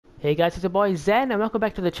Hey guys, it's your boy Zen and welcome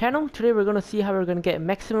back to the channel. Today we're going to see how we're going to get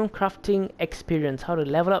maximum crafting experience, how to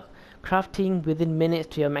level up crafting within minutes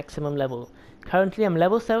to your maximum level. Currently I'm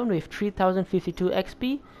level 7 with 3052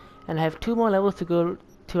 XP and I have 2 more levels to go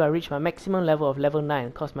till I reach my maximum level of level 9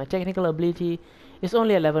 because my technical ability is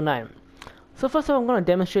only at level 9. So first of all I'm going to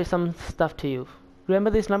demonstrate some stuff to you.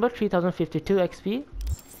 Remember this number, 3052 XP.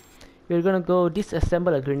 We're going to go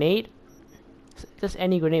disassemble a grenade. Just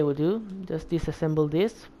any grenade will do. Just disassemble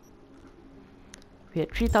this. We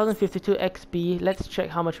had 3052 XP. Let's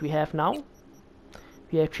check how much we have now.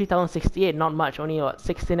 We have 3068, not much, only what,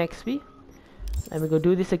 16 XP. And we go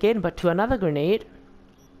do this again, but to another grenade,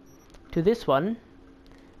 to this one,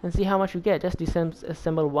 and see how much we get. Just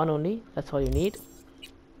disassemble one only, that's all you need.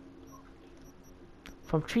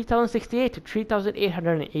 From 3068 to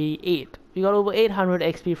 3888, we got over 800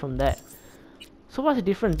 XP from that. So what's the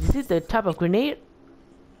difference? Is it the type of grenade?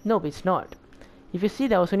 Nope, it's not. If you see,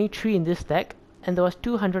 there was only 3 in this stack, and there was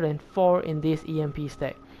 204 in this EMP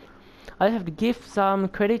stack. I have to give some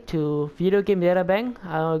credit to Video Game Data Bank.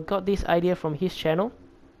 I got this idea from his channel.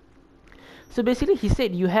 So basically he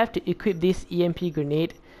said you have to equip this EMP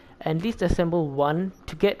grenade and disassemble one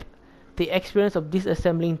to get the experience of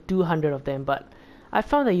disassembling 200 of them, but I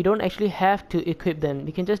found that you don't actually have to equip them.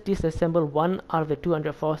 You can just disassemble one out of the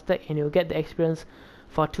 204 stack and you'll get the experience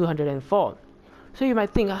for 204. So you might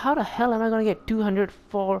think, how the hell am I going to get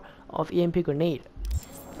 204 of EMP grenade?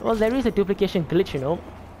 Well, there is a duplication glitch, you know.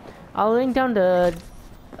 I'll link down the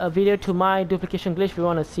video to my duplication glitch if you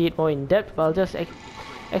want to see it more in depth, but I'll just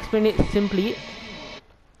explain it simply.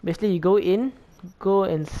 Basically, you go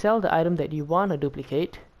and sell the item that you want to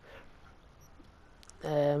duplicate,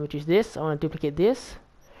 which is this. I want to duplicate this.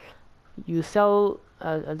 You sell,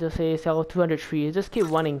 I'll just say sell 203. Just keep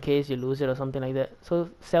one in case you lose it or something like that. So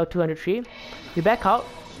sell 203. You back out.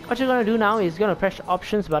 What you're gonna do now is you're gonna press the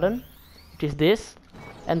options button, which is this,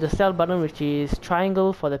 and the sell button, which is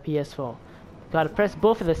triangle for the PS4. You gotta press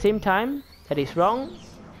both at the same time. That is wrong.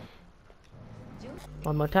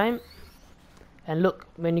 One more time. And look,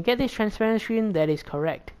 when you get this transparent screen, that is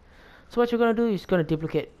correct. So what you're gonna do is gonna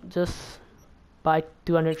duplicate. Just buy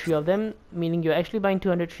 203 of them, meaning you're actually buying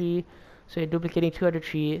 203, so you're duplicating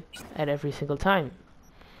 203 at every single time.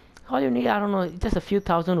 All you need, I don't know, just a few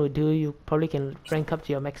thousand will do. You probably can rank up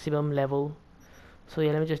to your maximum level. So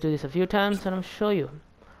yeah, let me just do this a few times and I'll show you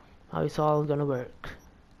how it's all gonna work.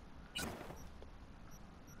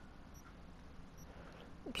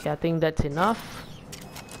 Okay, I think that's enough.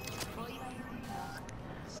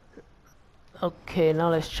 Okay, now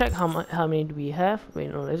let's check how many do we have. Wait,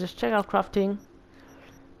 no, let's just check our crafting.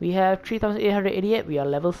 We have 3888, we are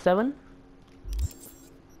level 7.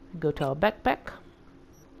 Go to our backpack.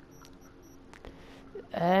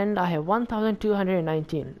 And I have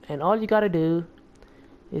 1219. And all you gotta do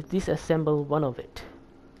is disassemble one of it.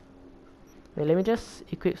 Wait, let me just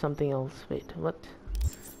equip something else. Wait, what?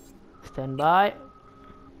 Stand by.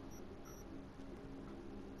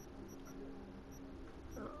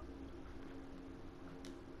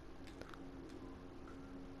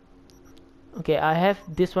 Okay, I have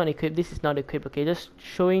this one equipped, this is not equipped, okay, just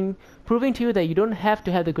proving to you that you don't have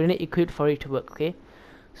to have the grenade equipped for it to work, okay?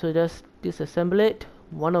 So just disassemble it,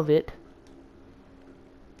 one of it,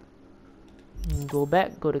 go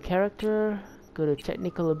back, go to character, go to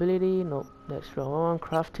technical ability, no, that's wrong,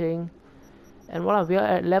 crafting, and voila, we are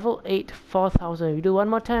at level 8, 4000, if we do one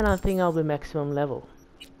more time, I think I'll be maximum level.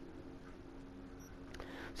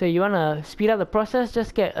 So you want to speed up the process,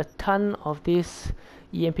 just get a ton of these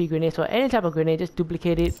EMP grenades or any type of grenade, just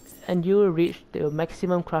duplicate it and you will reach the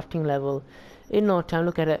maximum crafting level in no time.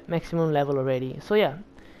 Look at that, maximum level already. So yeah,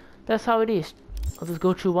 that's how it is. I'll just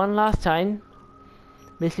go through one last time.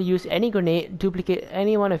 Basically use any grenade, duplicate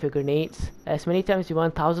any one of your grenades as many times you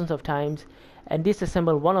want, thousands of times, and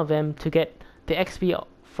disassemble one of them to get the XP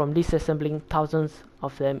from disassembling thousands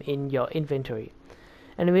of them in your inventory.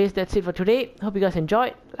 Anyways, that's it for today. Hope you guys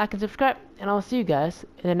enjoyed. Like and subscribe, and I'll see you guys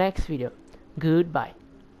in the next video. Goodbye.